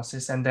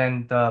diagnosis, and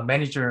then the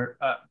manager,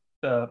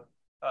 the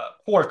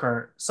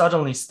coworker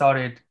suddenly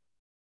started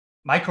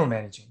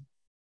micromanaging.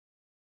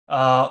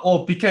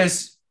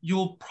 Because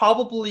you'll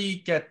probably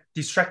get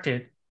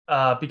distracted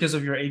because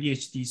of your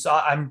ADHD. So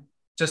I'm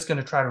just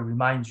gonna try to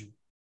remind you,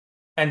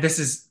 and this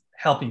is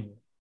helping you.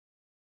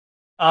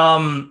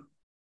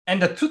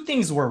 And the two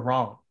things were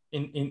wrong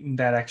in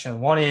that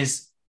action. One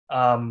is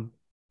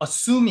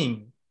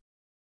assuming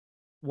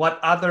what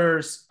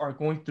others are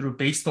going through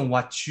based on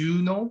what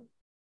you know,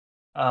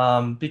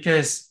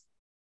 because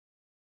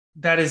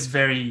that is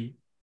very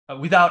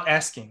without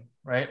asking,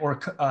 right? Or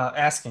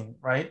asking,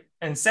 right?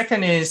 And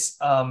second is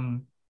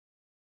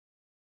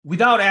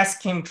without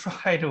asking,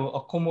 try to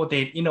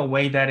accommodate in a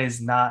way that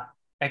is not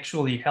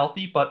actually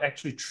healthy, but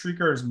actually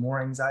triggers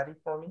more anxiety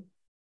for me.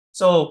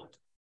 So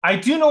I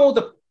do know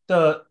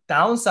the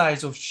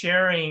downsides of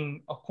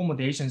sharing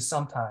accommodations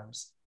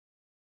sometimes.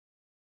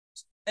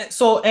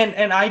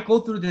 And I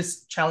go through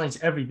this challenge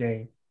every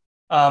day.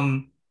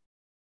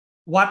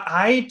 What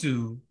I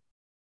do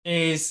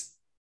is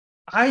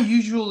I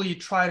usually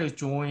try to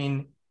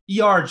join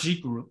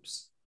ERG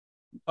groups,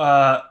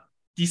 uh,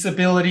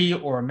 disability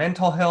or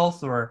mental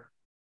health or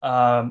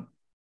um,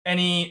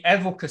 any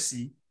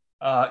advocacy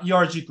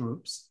ERG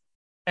groups,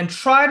 and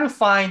try to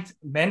find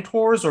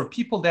mentors or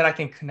people that I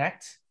can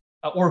connect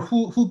or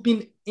who've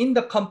been in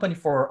the company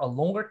for a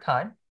longer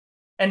time.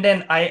 And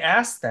then I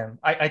ask them,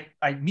 I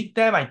meet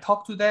them, I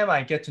talk to them,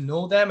 I get to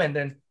know them, and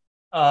then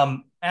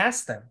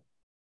ask them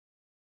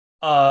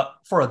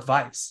for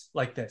advice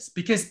like this,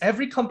 because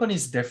every company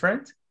is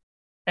different,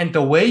 and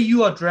the way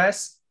you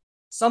address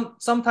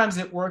sometimes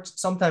it works,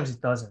 sometimes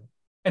it doesn't.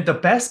 And the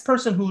best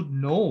person who would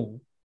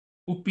know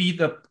would be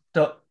the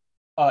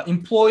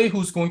employee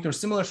who's going through a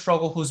similar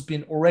struggle, who's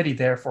been already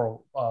there for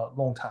a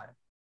long time.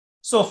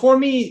 So for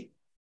me,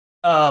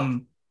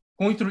 going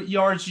through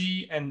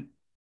ERG and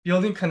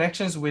building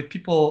connections with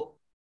people,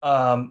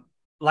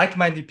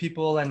 like-minded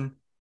people, and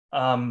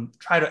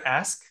try to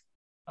ask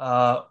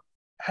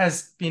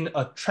has been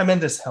a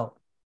tremendous help.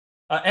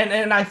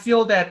 And I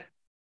feel that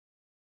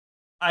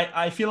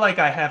I feel like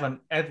I have an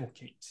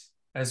advocate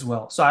as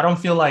well. So I don't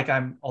feel like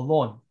I'm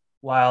alone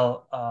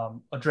while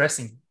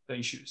addressing the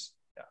issues.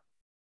 Yeah.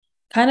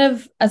 Kind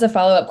of as a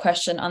follow-up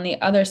question on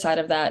the other side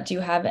of that, do you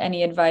have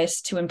any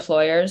advice to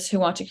employers who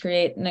want to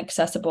create an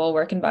accessible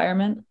work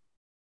environment?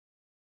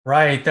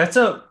 Right. That's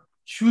a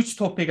huge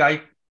topic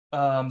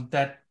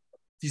that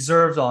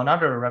deserves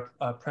another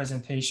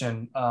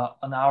presentation,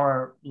 an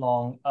hour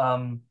long.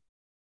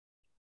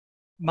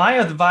 My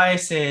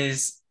advice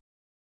is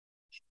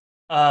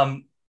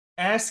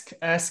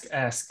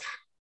ask.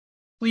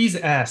 Please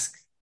ask,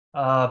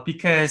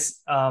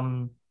 because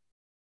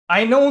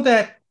I know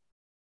that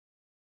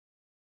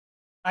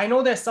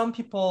some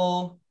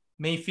people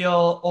may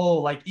feel, oh,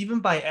 like even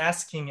by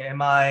asking,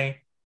 am I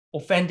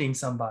offending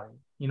somebody?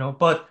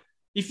 But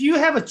if you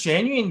have a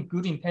genuine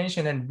good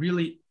intention and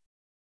really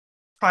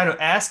try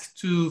to ask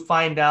to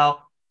find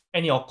out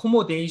any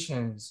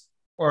accommodations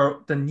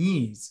or the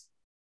needs,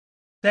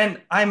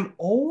 then I'm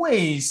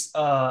always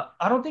I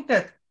don't think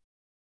that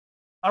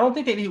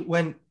it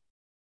went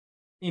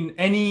in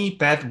any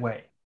bad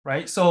way,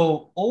 right?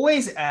 So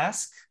always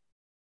ask,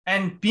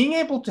 and being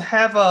able to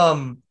have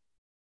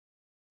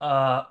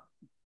uh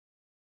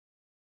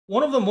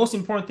one of the most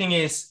important thing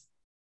is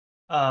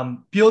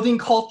building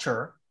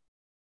culture,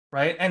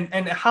 right?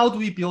 And how do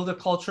we build a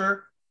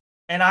culture?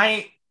 And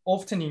I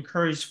often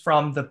encourage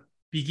from the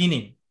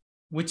beginning,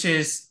 which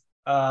is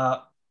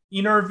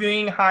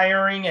interviewing,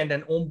 hiring, and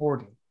then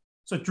onboarding.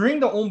 So during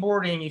the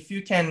onboarding, if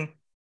you can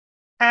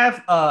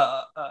have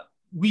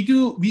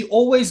we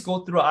always go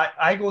through,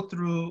 I go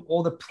through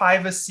all the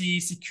privacy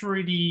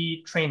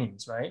security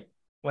trainings, right?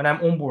 When I'm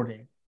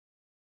onboarding.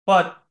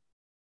 But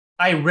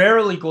I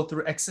rarely go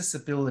through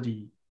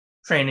accessibility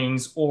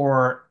trainings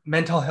or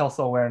mental health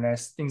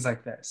awareness, things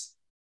like this.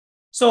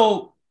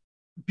 So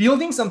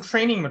building some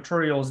training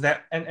materials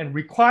that and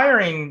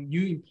requiring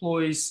new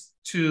employees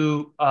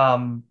to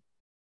go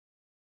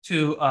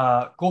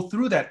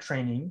through that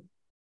training,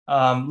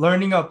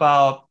 learning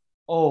about,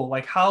 oh,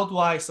 like how do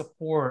I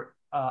support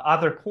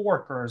other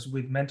coworkers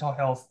with mental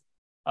health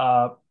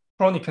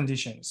chronic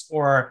conditions,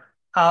 or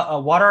how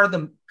what are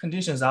the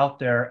conditions out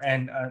there,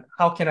 and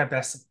how can I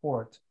best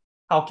support?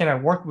 How can I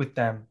work with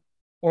them,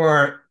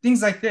 or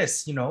things like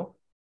this?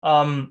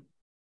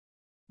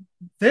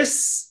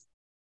 This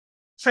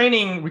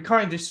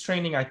recurring this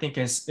training, I think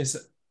is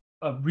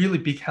a really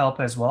big help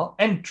as well.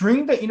 And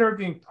during the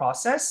interviewing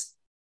process,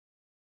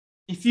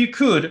 if you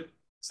could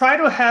try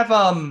to have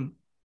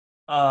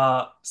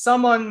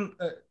someone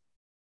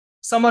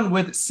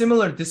with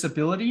similar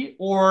disability,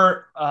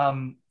 or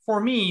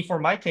for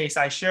my case,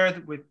 I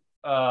shared with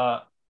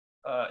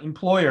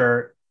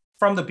employer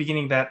from the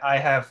beginning that I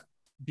have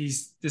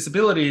these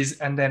disabilities,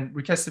 and then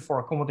requested for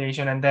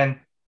accommodation, and then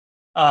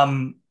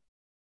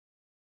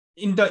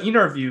in the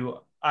interview,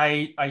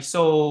 I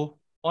saw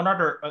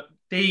another.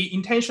 They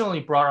intentionally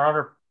brought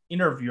another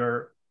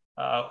interviewer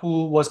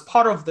who was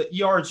part of the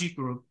ERG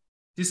group,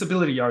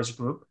 disability ERG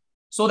group,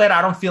 so that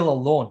I don't feel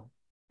alone.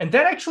 And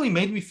that actually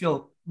made me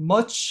feel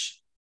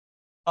much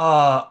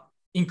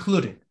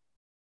included,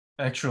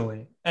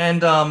 actually.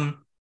 And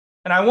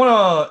I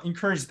want to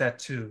encourage that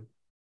too.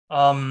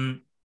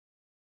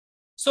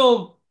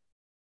 So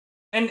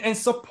and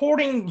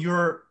supporting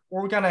your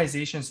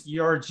organization's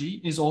ERG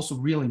is also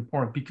really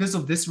important because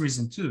of this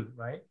reason too,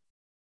 right?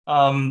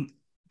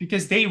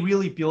 Because they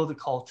really build a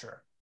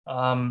culture.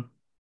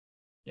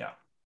 Yeah.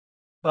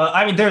 But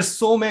I mean, there's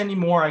so many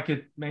more I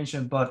could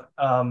mention, but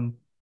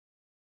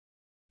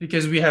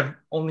because we have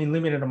only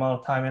limited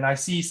amount of time, and I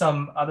see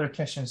some other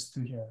questions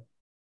too here.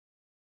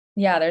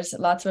 Yeah, there's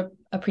lots of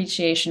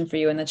appreciation for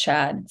you in the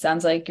chat. It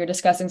sounds like you're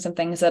discussing some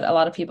things that a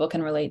lot of people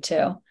can relate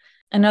to.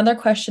 Another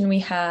question we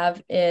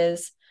have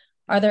is,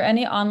 are there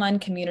any online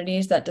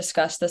communities that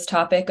discuss this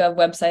topic of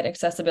website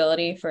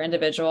accessibility for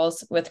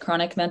individuals with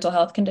chronic mental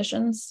health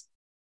conditions?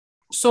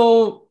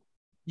 So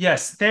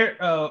yes,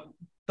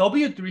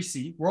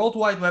 W3C, World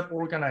Wide Web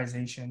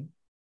Organization,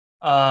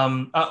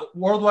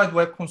 World Wide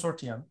Web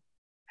Consortium,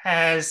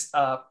 has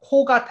a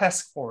COGA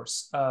task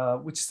force,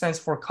 which stands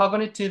for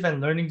Cognitive and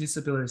Learning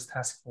Disabilities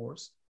Task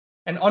Force.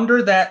 And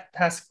under that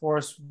task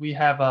force, we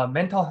have a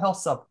mental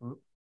health subgroup,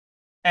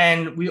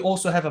 and we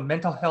also have a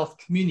mental health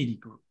community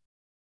group.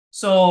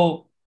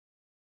 So,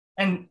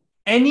 and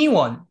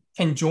anyone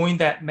can join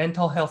that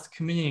mental health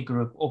community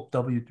group of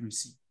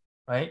W3C,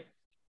 right?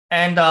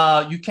 And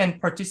you can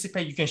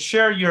participate, you can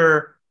share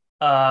your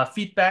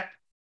feedback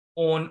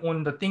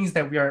on the things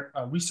that we are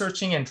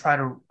researching and try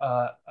to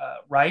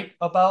write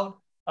about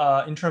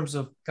in terms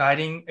of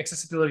guiding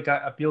accessibility,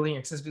 building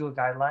accessibility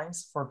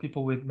guidelines for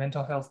people with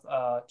mental health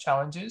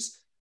challenges.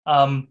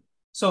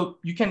 So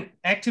you can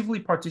actively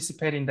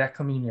participate in that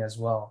community as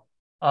well.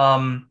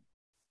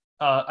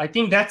 I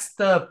think that's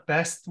the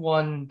best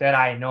one that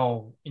I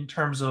know in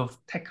terms of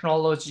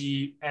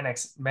technology and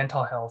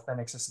mental health and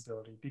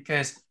accessibility,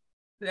 because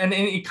and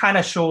it kind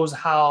of shows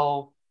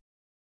why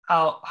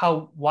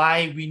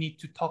we need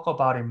to talk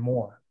about it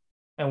more,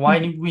 and why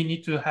we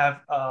need to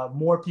have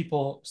more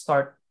people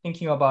start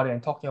thinking about it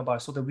and talking about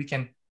it, so that we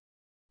can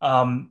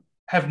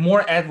have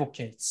more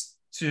advocates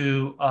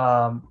to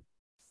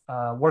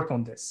work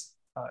on this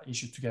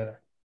issue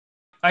together.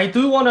 I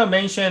do want to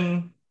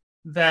mention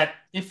that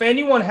if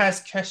anyone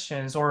has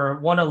questions or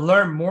want to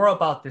learn more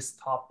about this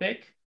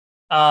topic,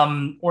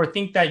 or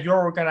think that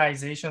your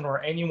organization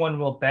or anyone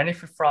will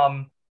benefit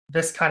from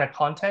this kind of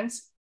content,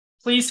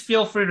 please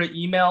feel free to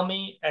email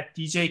me at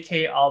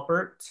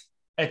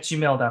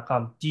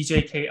djkalbert@gmail.com,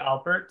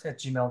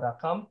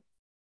 djkalbert@gmail.com.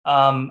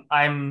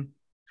 I'm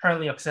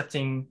currently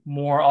accepting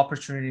more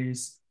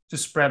opportunities to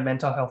spread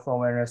mental health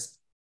awareness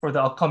for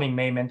the upcoming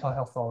May Mental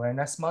Health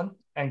Awareness Month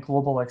and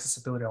Global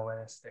Accessibility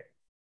Awareness Day.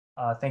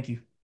 Thank you.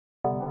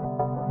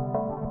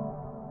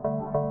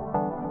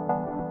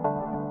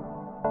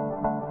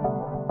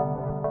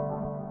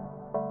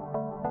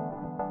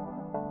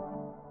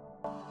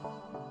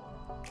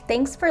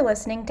 Thanks for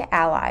listening to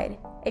Allied.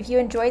 If you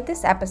enjoyed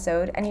this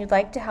episode and you'd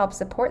like to help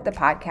support the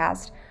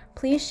podcast,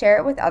 please share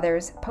it with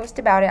others, post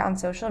about it on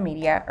social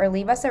media, or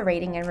leave us a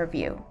rating and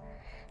review.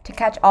 To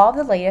catch all of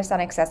the latest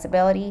on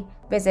accessibility,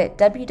 visit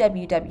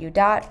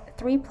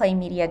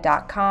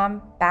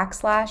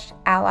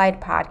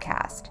www.3playmedia.com/Allied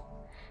Podcast.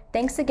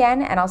 Thanks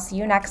again, and I'll see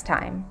you next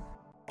time.